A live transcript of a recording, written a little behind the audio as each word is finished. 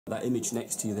That image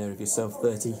next to you there of yourself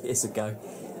 30 years ago.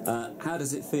 How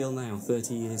does it feel now,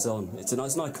 30 years on? It's an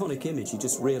iconic image. You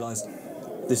just realise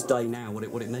this day now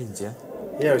what it means, yeah?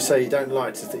 Yeah, so you don't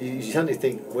like to... you suddenly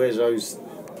think, where's those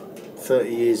 30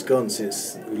 years gone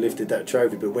since we lifted that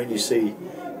trophy? But when you see,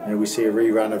 we see a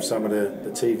rerun of some of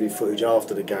the TV footage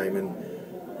after the game, and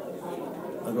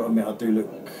I've got to admit, I do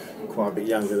look quite a bit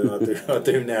younger than I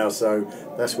do now, so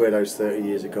that's where those 30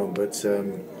 years have gone. But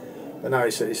no,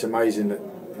 it's amazing that,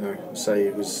 say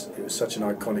it was such an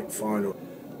iconic final.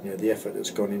 The effort that's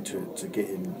gone into it to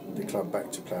getting the club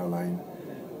back to Plough Lane,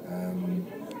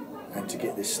 and to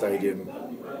get this stadium,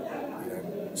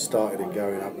 started and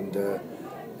going up, and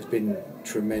it's been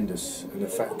tremendous. And the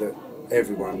fact that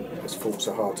everyone has fought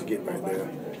so hard to get back there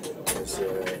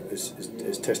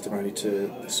is testimony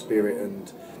to the spirit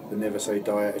and the never say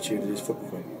die attitude of this football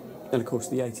club. And of course,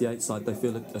 the 88 side, they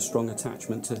feel a strong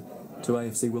attachment to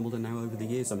AFC Wimbledon now over the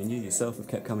years. I mean, you yourself have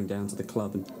kept coming down to the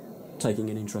club and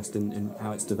taking an interest in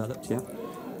how it's developed, yeah?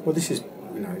 Well, this is,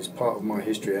 it's part of my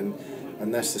history, and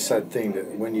that's the sad thing,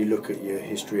 that when you look at your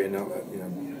history, and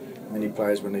many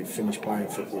players, when they finish playing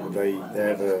football, they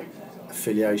have a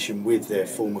affiliation with their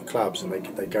former clubs, and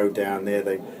they go down there,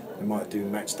 they might do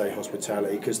match day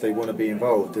hospitality because they want to be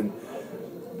involved, and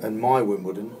my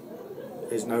Wimbledon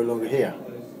is no longer here.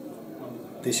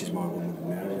 This is my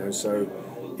Wimbledon now, so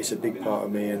it's a big part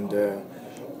of me, and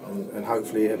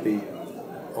hopefully it'll be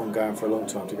ongoing for a long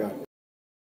time to go.